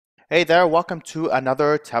Hey there, welcome to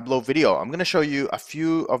another Tableau video. I'm going to show you a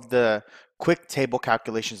few of the quick table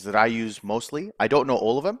calculations that I use mostly. I don't know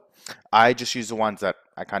all of them. I just use the ones that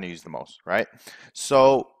I kind of use the most, right?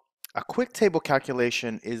 So a quick table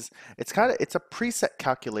calculation is it's a preset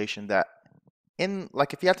calculation that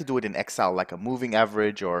like if you have to do it in Excel, like a moving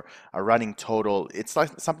average or a running total, it's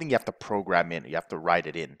like something you have to program in. You have to write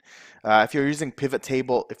it in. If you're using pivot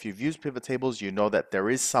table, if you've used pivot tables, you know that there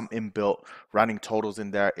is some inbuilt running totals in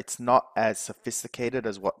there. It's not as sophisticated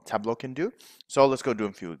as what Tableau can do. So let's go do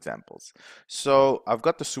a few examples. So I've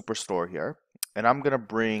got the superstore here, and I'm gonna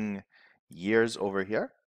bring years over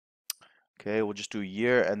here. Okay, we'll just do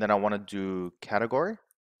year, and then I want to do category.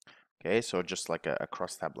 Okay, so just like a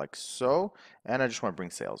cross tab like so, and I just want to bring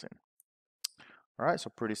sales in. All right, so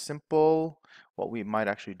pretty simple. What we might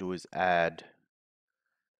actually do is I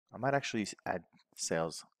might actually add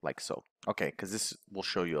sales like so. Okay, because this will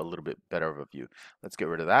show you a little bit better of a view. Let's get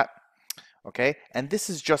rid of that. Okay, and this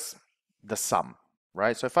is just the sum,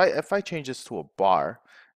 right? So if I change this to a bar,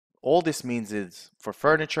 all this means is for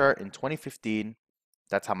furniture in 2015,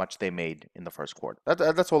 that's how much they made in the first quarter.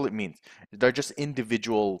 That's all it means. They're just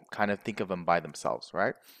individual, kind of think of them by themselves,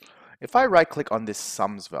 right? If I right click on this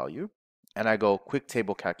sums value and I go quick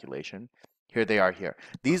table calculation, here they are here.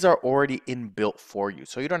 These are already inbuilt for you,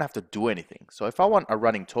 so you don't have to do anything. So if I want a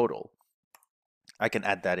running total, I can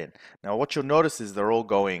add that in. Now what you'll notice is they're all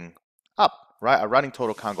going up, right? A running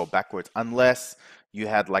total can't go backwards unless you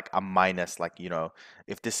had like a minus, like,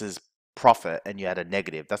 if this is profit and you had a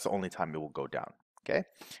negative, that's the only time it will go down. Okay,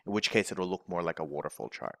 in which case it'll look more like a waterfall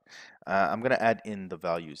chart. I'm going to add in the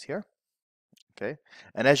values here. Okay,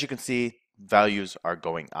 and as you can see, values are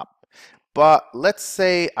going up. But let's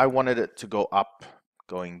say I wanted it to go up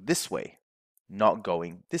going this way, not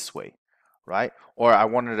going this way, right? Or I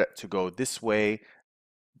wanted it to go this way,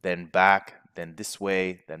 then back, then this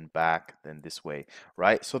way, then back, then this way,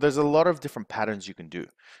 right? So there's a lot of different patterns you can do.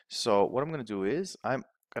 So what I'm going to do is I'm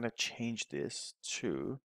going to change this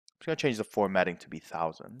to, I'm going to change the formatting to be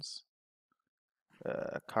thousands.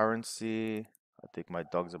 Currency, I think my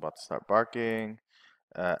dog's about to start barking.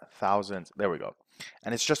 Thousands, there we go.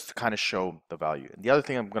 And it's just to kind of show the value. And the other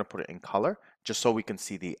thing, I'm going to put it in color just so we can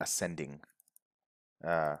see the ascending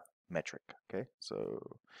metric. Okay, so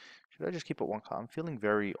should I just keep it one color? I'm feeling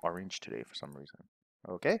very orange today for some reason.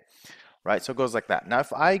 Okay, right, so it goes like that. Now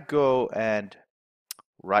if I go and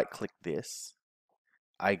right click this,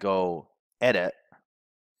 I go edit,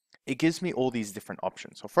 it gives me all these different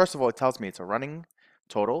options. So first of all, it tells me it's a running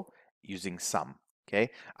total using sum.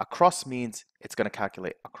 Okay, across means it's going to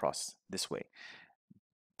calculate across this way.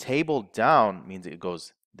 Table down means it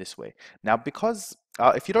goes this way. Now, because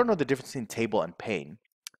if you don't know the difference between table and pane,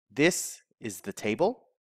 this is the table.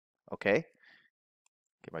 Okay,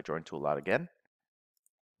 get my drawing tool out again.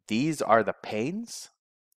 These are the panes.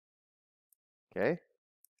 Okay,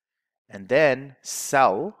 and then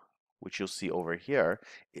cell, which you'll see over here,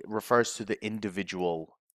 it refers to the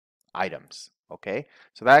individual items. Okay,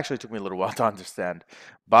 so that actually took me a little while to understand.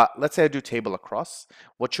 But let's say I do table across.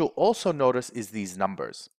 What you'll also notice is these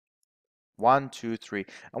numbers. 1, 2, 3.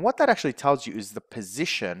 And what that actually tells you is the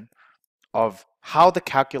position of how the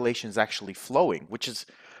calculation is actually flowing, which is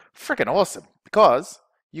freaking awesome because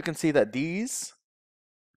you can see that these,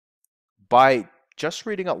 by just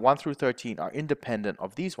reading up 1 through 13, are independent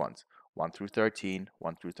of these ones. 1 through 13,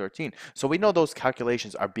 1 through 13. So we know those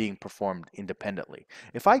calculations are being performed independently.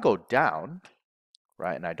 If I go down,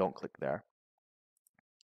 right, and I don't click there,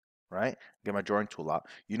 right, get my drawing tool out,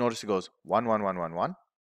 you notice it goes 1, 1, 1, 1, 1,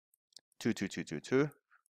 2, 2, 2, 2, 2,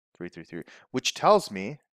 3, 3, 3, which tells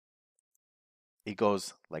me it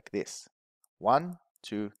goes like this. 1,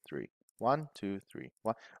 2, 3, 1, 2, 3,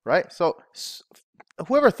 1, right? So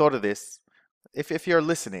whoever thought of this, if you're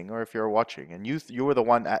listening or if you're watching and you were the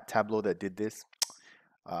one at Tableau that did this,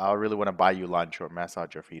 I really want to buy you lunch or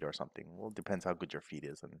massage your feet or something. Well, it depends how good your feet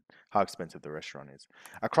is and how expensive the restaurant is.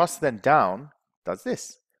 Across then down does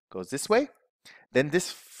this. Goes this way. Then this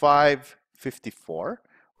 554,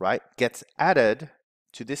 right, gets added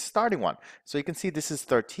to this starting one. So you can see this is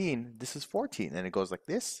 13, this is 14, and it goes like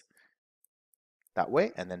this, that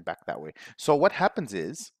way, and then back that way. So what happens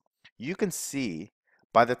is you can see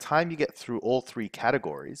by the time you get through all three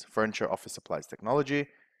categories, furniture, office supplies, technology,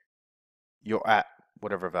 you're at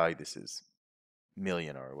whatever value this is,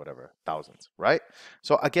 million or whatever, thousands, right?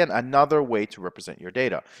 So again, another way to represent your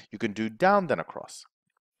data. You can do down then across.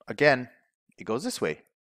 Again, it goes this way,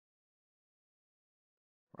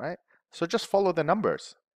 right? So just follow the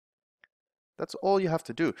numbers. That's all you have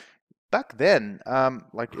to do. Back then,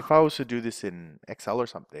 like if I was to do this in Excel or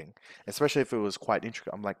something, especially if it was quite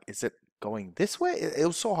intricate, I'm like, is it going this way? It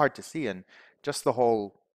was so hard to see, and just the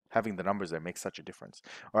whole having the numbers there makes such a difference.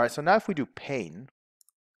 All right, so now if we do pane,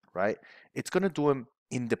 right, it's going to do them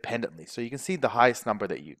independently. So you can see the highest number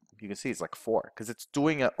that you can see is like 4 because it's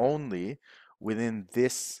doing it only within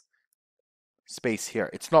this space here.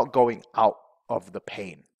 It's not going out of the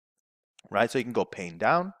pane, right? So you can go pane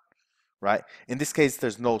down, right? In this case,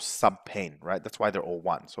 there's no sub pane, right? That's why they're all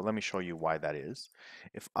 1. So let me show you why that is.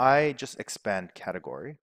 If I just expand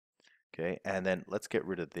category, okay, and then let's get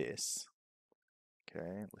rid of this.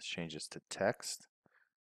 Okay, let's change this to text.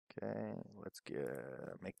 Okay, let's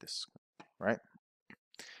make this, right?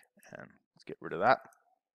 And let's get rid of that.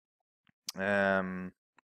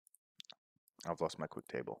 I've lost my quick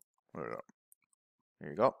table. There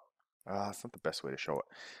you go. It's not the best way to show it.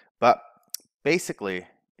 But basically,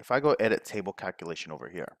 if I go edit table calculation over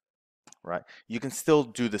here, right, you can still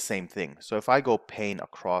do the same thing. So if I go pane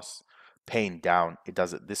across, pane down, it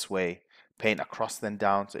does it this way. Pane across, then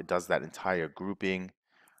down, so it does that entire grouping,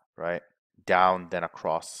 right? Down, then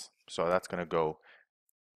across. So that's going to go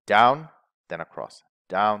down, then across,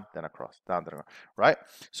 down, then across, down, then across, right?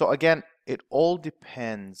 So again, it all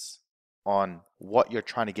depends on what you're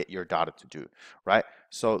trying to get your data to do, right?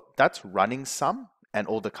 So that's running sum and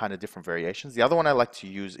all the kind of different variations. The other one I like to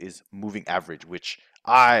use is moving average, which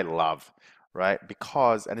I love, right?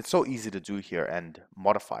 Because, and it's so easy to do here and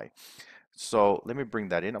modify. So let me bring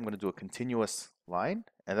that in. I'm going to do a continuous line,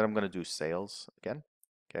 and then I'm going to do sales again,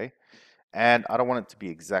 okay? And I don't want it to be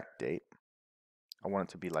exact date. I want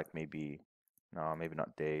it to be like maybe, no, maybe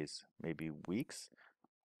not days, maybe weeks.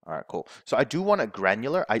 All right, cool. So I do want it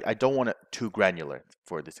granular. I don't want it too granular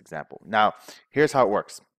for this example. Now, here's how it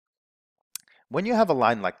works. When you have a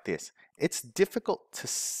line like this, it's difficult to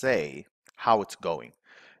say how it's going.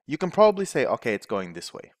 You can probably say, okay, it's going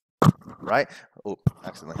this way, right? Oh,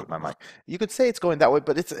 accidentally hit my mic. You could say it's going that way,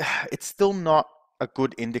 but it's still not a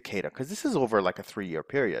good indicator because this is over like a 3-year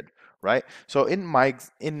period, right? So in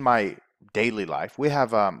my daily life, we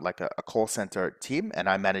have like a call center team, and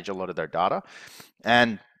I manage a lot of their data,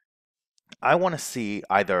 and I want to see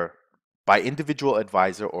either by individual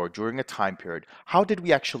advisor or during a time period, how did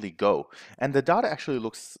we actually go? And the data actually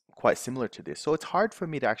looks quite similar to this. So it's hard for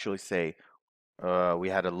me to actually say, we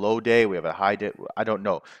had a low day, we have a high day, I don't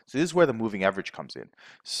know. So this is where the moving average comes in.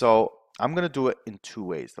 So I'm going to do it in 2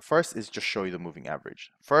 ways. The first is just show you the moving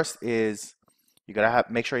average. First is you got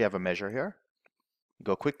to make sure you have a measure here. You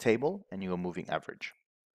go quick table and you go moving average.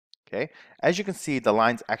 Okay, as you can see, the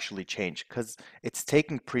lines actually change because it's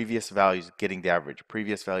taking previous values, getting the average,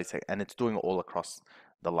 previous values, and it's doing it all across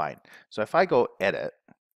the line. So if I go edit,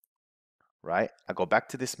 right, I go back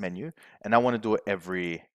to this menu and I want to do it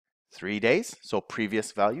every 3 days. So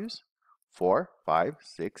previous values, 4, 5,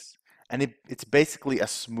 6, and it's basically a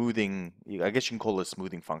smoothing, I guess you can call it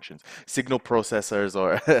smoothing functions. Signal processors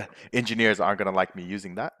or engineers aren't going to like me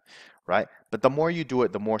using that, right? But the more you do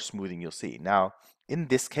it, the more smoothing you'll see. Now, in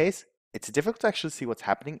this case, it's difficult to actually see what's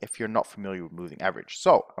happening if you're not familiar with moving average.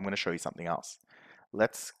 So I'm going to show you something else.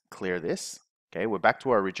 Let's clear this. Okay, we're back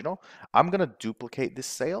to our original. I'm going to duplicate this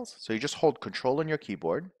sales. So you just hold Control on your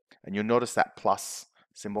keyboard, and you'll notice that plus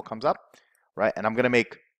symbol comes up, right? And I'm going to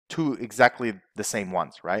make 2 exactly the same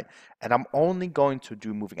ones, right? And I'm only going to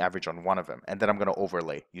do moving average on one of them, and then I'm going to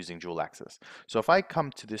overlay using dual axis. So if I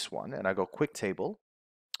come to this one and I go quick table,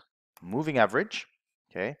 moving average,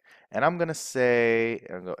 okay, and I'm going to say,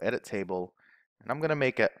 I'm going to go edit table, and I'm going to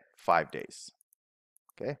make it 5 days,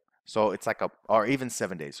 okay? So it's like or even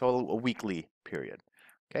 7 days, so a weekly period,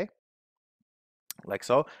 okay? Like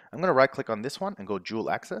so. I'm going to right click on this one and go dual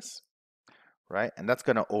axis, right? And that's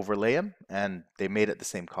going to overlay them, and they made it the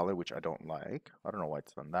same color, which I don't like. I don't know why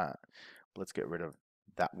it's done that. But let's get rid of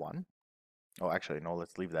that one. Oh, actually, no,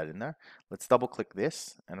 let's leave that in there. Let's double click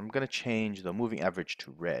this, and I'm going to change the moving average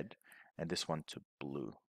to red and this one to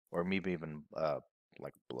blue, or maybe even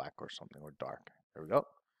like black or something, or dark. There we go.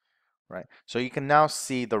 Right. So you can now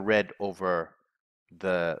see the red over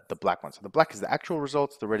the black one. So the black is the actual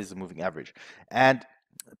results, the red is the moving average. And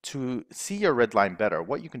to see your red line better,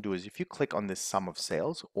 what you can do is if you click on this sum of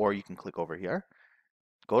sales, or you can click over here,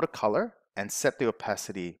 go to color and set the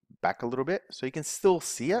opacity back a little bit so you can still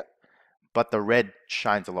see it, but the red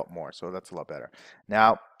shines a lot more. So that's a lot better.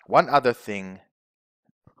 Now, one other thing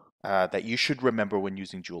that you should remember when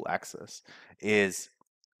using dual axis is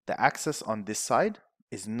the axis on this side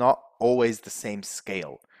is not always the same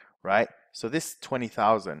scale, right? So this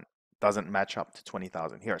 20,000 doesn't match up to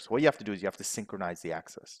 20,000 here. So what you have to do is you have to synchronize the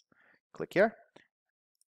axis. Click here,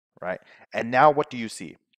 right? And now what do you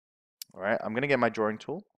see? All right, I'm gonna get my drawing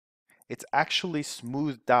tool. It's actually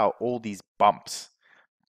smoothed out all these bumps.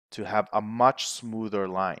 to have a much smoother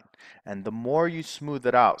line. And the more you smooth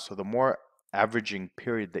it out, so the more averaging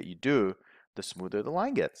period that you do, the smoother the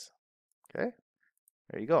line gets. Okay,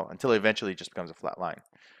 there you go, until eventually it just becomes a flat line,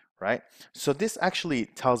 right? So this actually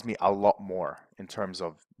tells me a lot more in terms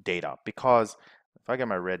of data, because if I get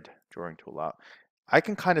my red drawing tool out, I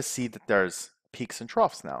can kind of see that there's peaks and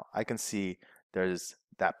troughs now. I can see there's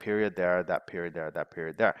that period there, that period there, that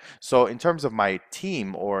period there. So in terms of my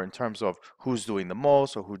team, or in terms of who's doing the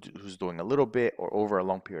most, or who's doing a little bit, or over a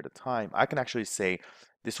long period of time, I can actually say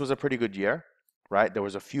this was a pretty good year, right? There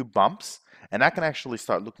was a few bumps, and I can actually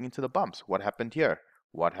start looking into the bumps. What happened here?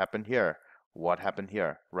 What happened here? What happened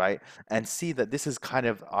here, right? And see that this is kind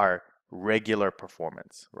of our regular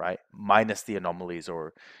performance, right? Minus the anomalies,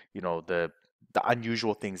 or the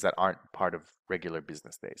unusual things that aren't part of regular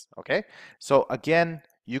business days. Okay, so again,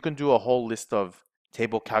 you can do a whole list of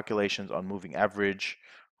table calculations on moving average,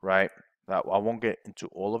 right? That I won't get into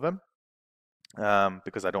all of them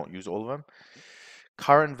because I don't use all of them.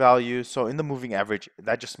 Current value, so in the moving average,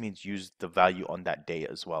 that just means use the value on that day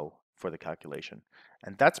as well for the calculation.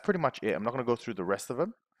 And that's pretty much it. I'm not going to go through the rest of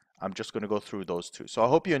them. I'm just going to go through those two. So I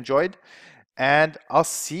hope you enjoyed, and I'll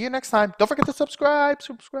see you next time. Don't forget to subscribe,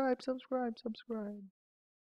 subscribe, subscribe, subscribe.